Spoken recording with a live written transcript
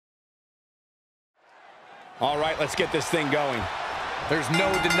All right, let's get this thing going. There's no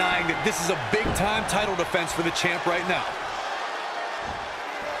denying that this is a big-time title defense for the champ right now.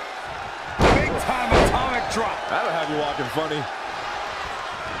 Big-time atomic drop. That'll have you walking funny.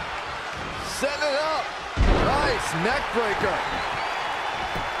 Setting it up. Nice neck breaker.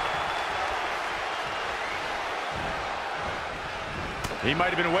 He might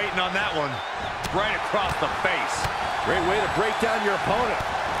have been waiting on that one. Right across the face. Great way to break down your opponent.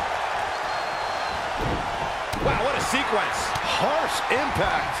 Wow, what a sequence. Harsh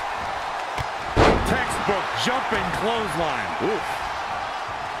impact. Textbook jumping clothesline. Oof.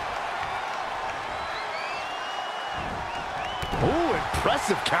 Ooh,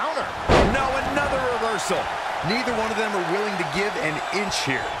 impressive counter. No, another reversal. Neither one of them are willing to give an inch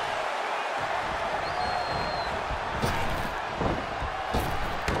here.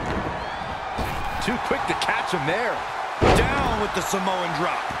 Too quick to catch him there. Down with the Samoan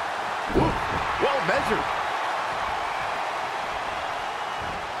drop. Ooh, well measured.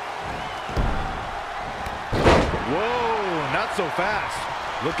 Whoa, not so fast.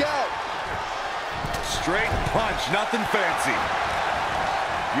 Look out. Straight punch, nothing fancy.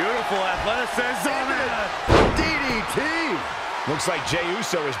 Beautiful athleticism. DDT. Looks like Jey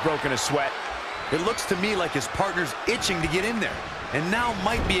Uso has broken a sweat. It looks to me like his partner's itching to get in there. And now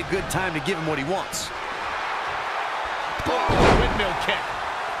might be a good time to give him what he wants. Oh, windmill kick.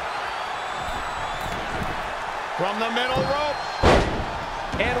 From the middle rope.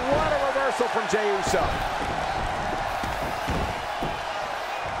 And what a reversal from Jey Uso.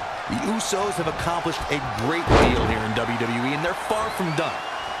 The Usos have accomplished a great deal here in WWE, and they're far from done.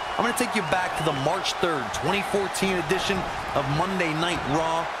 I'm going to take you back to the March 3rd, 2014 edition of Monday Night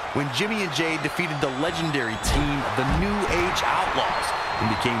Raw, when Jimmy and Jay defeated the legendary team, the New Age Outlaws,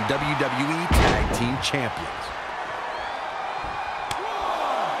 and became WWE Tag Team Champions.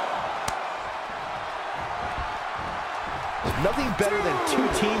 Nothing better than two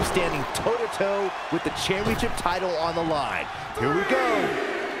teams standing toe-to-toe with the championship title on the line. Here we go.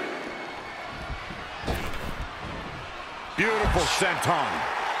 Beautiful senton.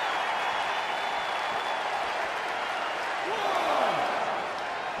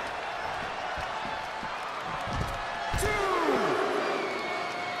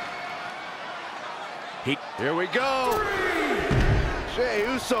 Here we go. Jey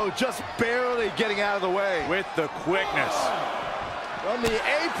Uso just barely getting out of the way. With the quickness. From the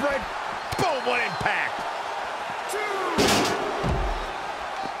apron. Boom, what impact.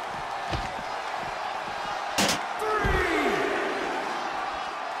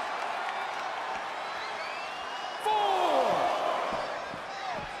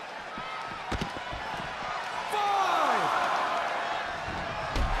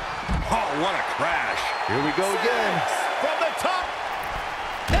 Oh, what a crash. Here we go again. From the top.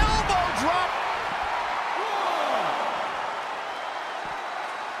 Elbow drop.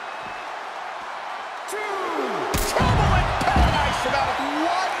 Trouble in paradise about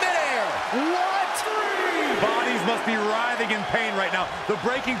 1 midair. What? Bodies must be writhing in pain right now. The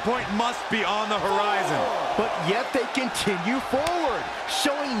breaking point must be on the horizon. But yet they continue forward,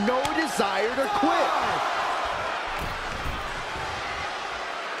 showing no desire to quit.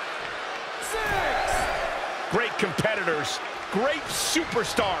 Great competitors, great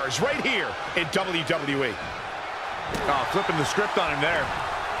superstars right here in WWE. Oh, flipping the script on him there.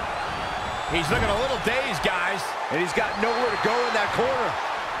 He's looking a little dazed, guys. And he's got nowhere to go in that corner.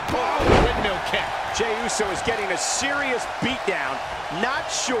 Oh, windmill kick. Jey Uso is getting a serious beatdown. Not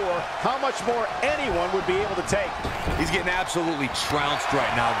sure how much more anyone would be able to take. He's getting absolutely trounced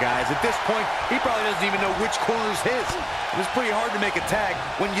right now, guys. At this point, he probably doesn't even know which corner is his. It's pretty hard to make a tag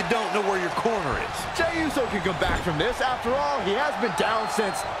when you don't know where your corner is. Jey Uso can come back from this. After all, he has been down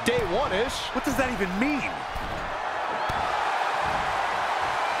since day one-ish. What does that even mean?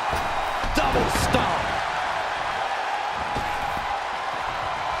 Double stomp.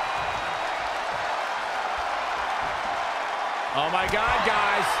 Oh, my God,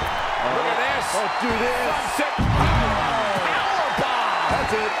 guys. Look at this. Don't do this. Sunset. Powerbomb.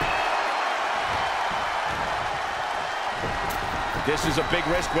 That's it. This is a big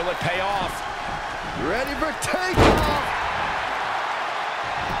risk. Will it pay off? Ready for takeoff.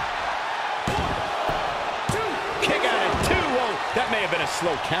 Kick out at 2. Whoa, that may have been a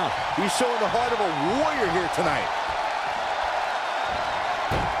slow count. He's showing the heart of a warrior here tonight.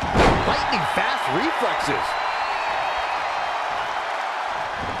 Lightning fast reflexes.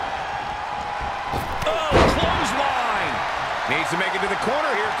 Needs to make it to the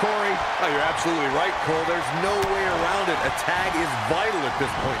corner here, Corey. Oh, you're absolutely right, Cole. There's no way around it. A tag is vital at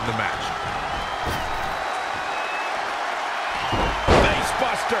this point in the match. Face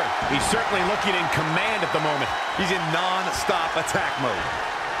monster. He's certainly looking in command at the moment. He's in non-stop attack mode.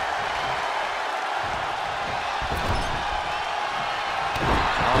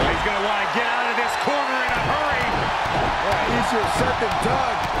 Oh, he's going to want to get out of this corner in a hurry. Yeah, easier said than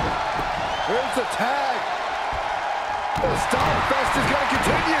done. There's the tag. The Stomp Fest is going to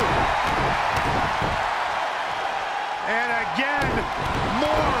continue. And again,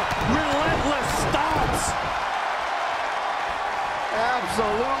 more relentless stomps.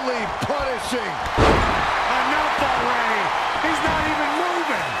 Absolutely punishing. Enough already. He's not even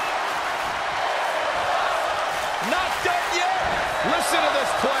moving. Not done yet. Listen to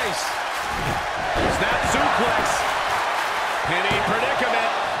this place. Snap suplex. Penny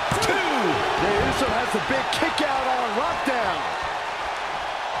predicament. 2. The Uso has the big kick out on lockdown.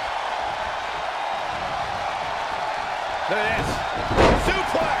 Look at this.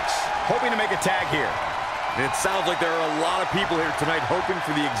 Suplex. Hoping to make a tag here. And it sounds like there are a lot of people here tonight hoping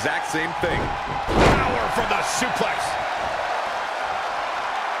for the exact same thing. Power from the suplex.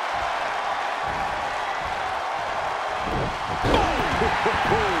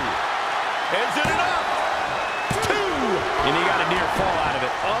 Is it enough? 2. And he got a near fall out of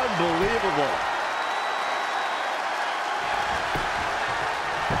it. Unbelievable.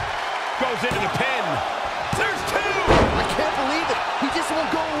 Goes into the pin. There's 2. I can't believe it. He just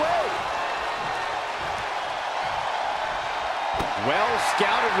won't go away. Well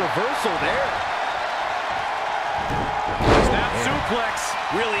scouted reversal there. Snap suplex.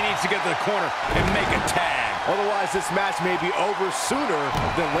 Really needs to get to the corner and make a tag. Otherwise, this match may be over sooner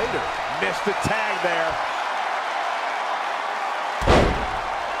than later. Missed the tag there.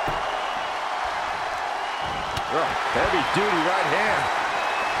 Heavy duty right hand.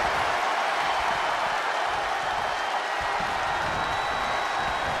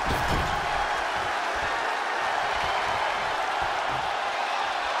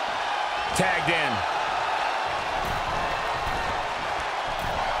 Tagged in.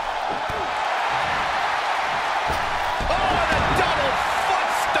 Oh, and a double foot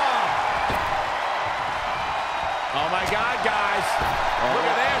stomp. Oh, my God, guys. Look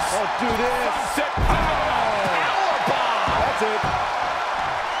at this. Oh, do this. Sunset. Oh, powerbomb. That's it.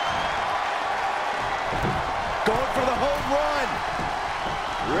 Going for the home run.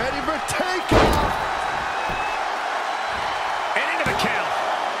 Ready for takeoff. And into the count.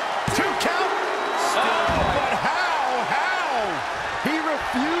 2 count. Oh, but how? He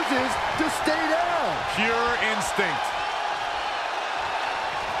refuses to stay down. Pure instinct.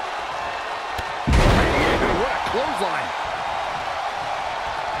 What a clothesline.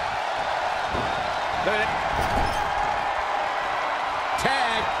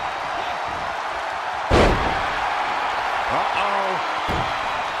 Tag. Uh-oh.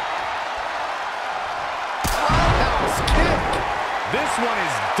 Roundhouse kick. This one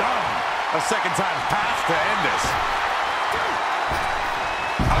is done. A second time pass to end this.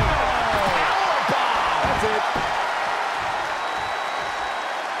 That's it.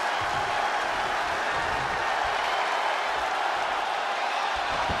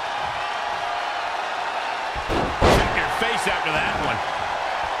 Check your face after that one.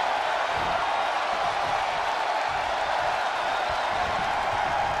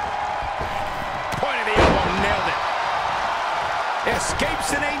 Point of the elbow, nailed it.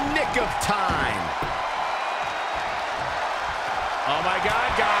 Escapes in a nick of time. Oh my God,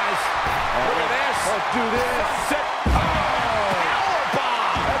 guys. Look at this. Oh, do this. Set.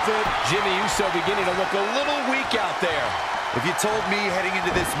 Powerbomb. That's it. Jimmy Uso beginning to look a little weak out there. If you told me heading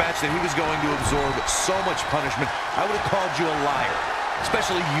into this match that he was going to absorb so much punishment, I would have called you a liar.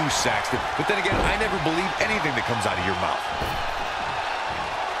 Especially you, Saxton. But then again, I never believe anything that comes out of your mouth.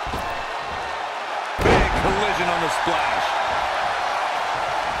 Big collision on the splash.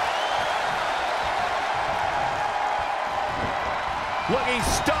 Looking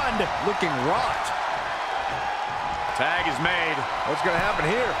stunned. Looking rocked. Tag is made. What's going to happen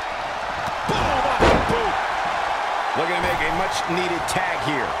here? Boom, off the boot. Looking to make a much-needed tag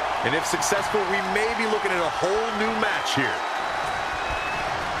here. And if successful, we may be looking at a whole new match here.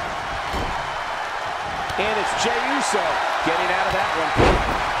 And it's Jey Uso getting out of that one.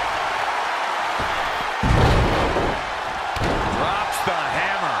 Drops the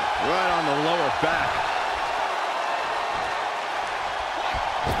hammer. Right on the lower back.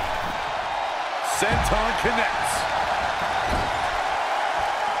 Senton connects.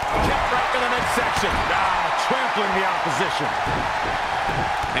 Kick right to the midsection. Trampling the opposition.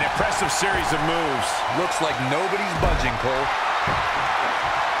 An impressive series of moves. Looks like nobody's budging, Cole.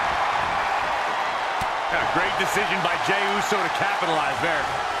 A great decision by Jey Uso to capitalize there.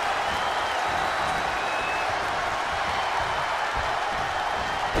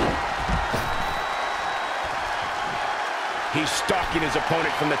 He's stalking his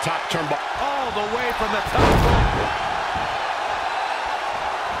opponent from the top turnbuckle. All the way from the top rope.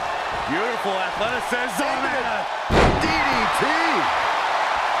 Beautiful athleticism. DDT.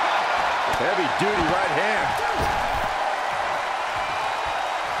 Heavy duty right hand.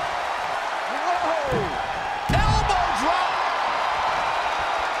 Whoa. Elbow drop.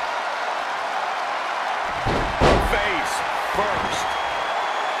 Face first.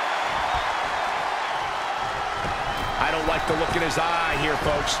 I don't like the look in his eye here,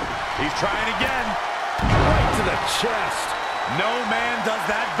 folks. He's trying again. Right to the chest. No man does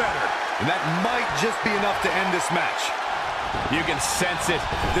that better. And that might just be enough to end this match. You can sense it.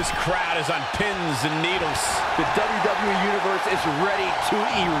 This crowd is on pins and needles. The WWE Universe is ready to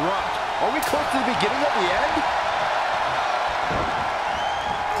erupt. Are we close to the beginning of the end?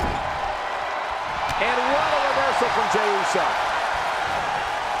 And what a reversal from Jey Uso.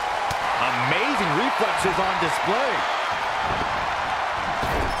 Amazing reflexes on display.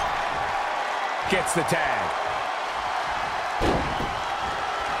 Gets the tag.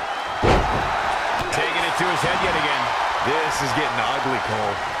 Taking it to his head yet again. This is getting ugly,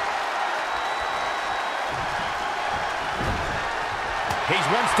 Cole. He's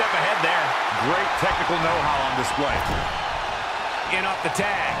one step ahead there. Great technical know-how on display. In off the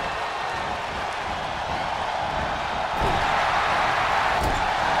tag.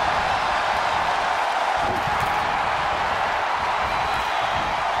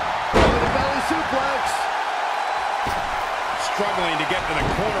 Struggling to get to the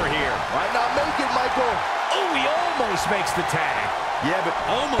corner here. Might not make it, Michael. Oh, he almost makes the tag. Yeah, but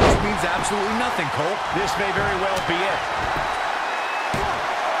almost means absolutely nothing, Cole. This may very well be it.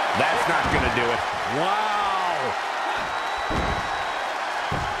 That's not going to do it. Wow.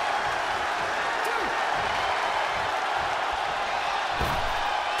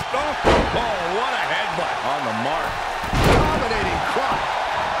 Oh, what a headbutt. On the mark. Dominating crop.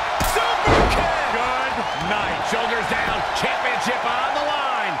 Super kick. Good night. Shoulders down. Championship on the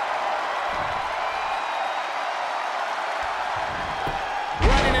line.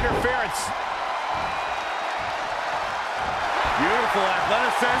 Running interference. Beautiful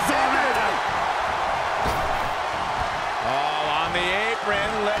athleticism. All on the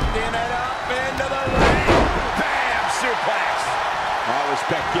apron, lifting it up into the ring. Bam! Suplex. All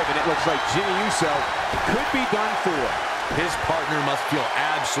respect given, it looks like Jey Uso could be done for. His partner must feel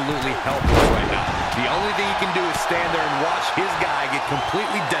absolutely helpless right now. The only thing he can do is stand there and watch his guy get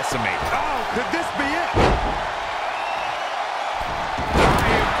completely decimated. Oh, could this be it?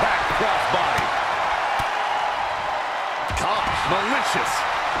 High impact crossbody. Gosh, malicious.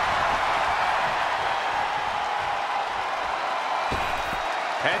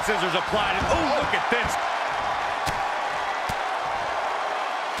 Head scissors applied. Oh, look at this.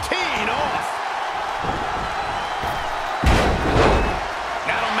 Teeing off.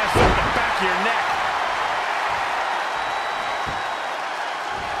 That'll mess up the back of your neck.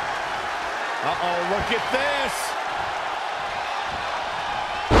 Uh-oh, look at this.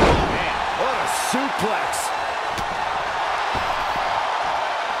 Oh, man, What a suplex.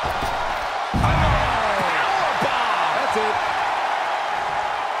 powerbomb. That's it.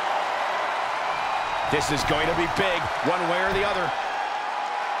 This is going to be big, one way or the other.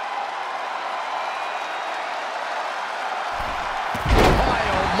 My,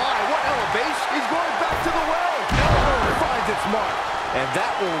 oh my, what elevation. He's going back to the well. Elbow finds its mark. And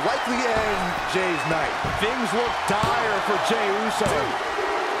that will likely end Jey's night. Things look dire for Jey Uso. 2,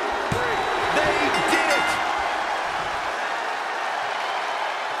 3. They did it.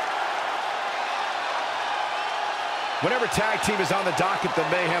 Whenever tag team is on the docket, the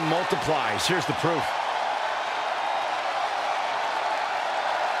mayhem multiplies. Here's the proof.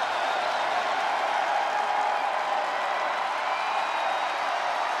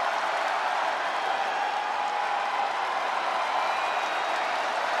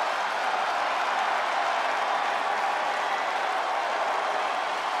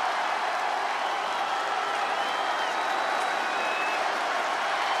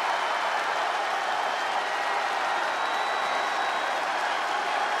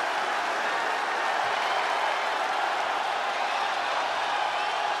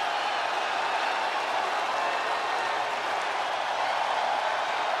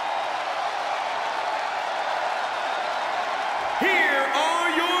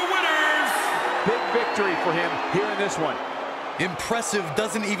 Victory for him here in this one. Impressive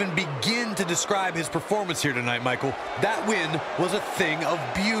doesn't even begin to describe his performance here tonight, Michael. That win was a thing of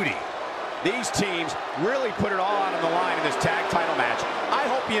beauty. These teams really put it all out on the line in this tag title match. I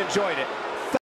hope you enjoyed it.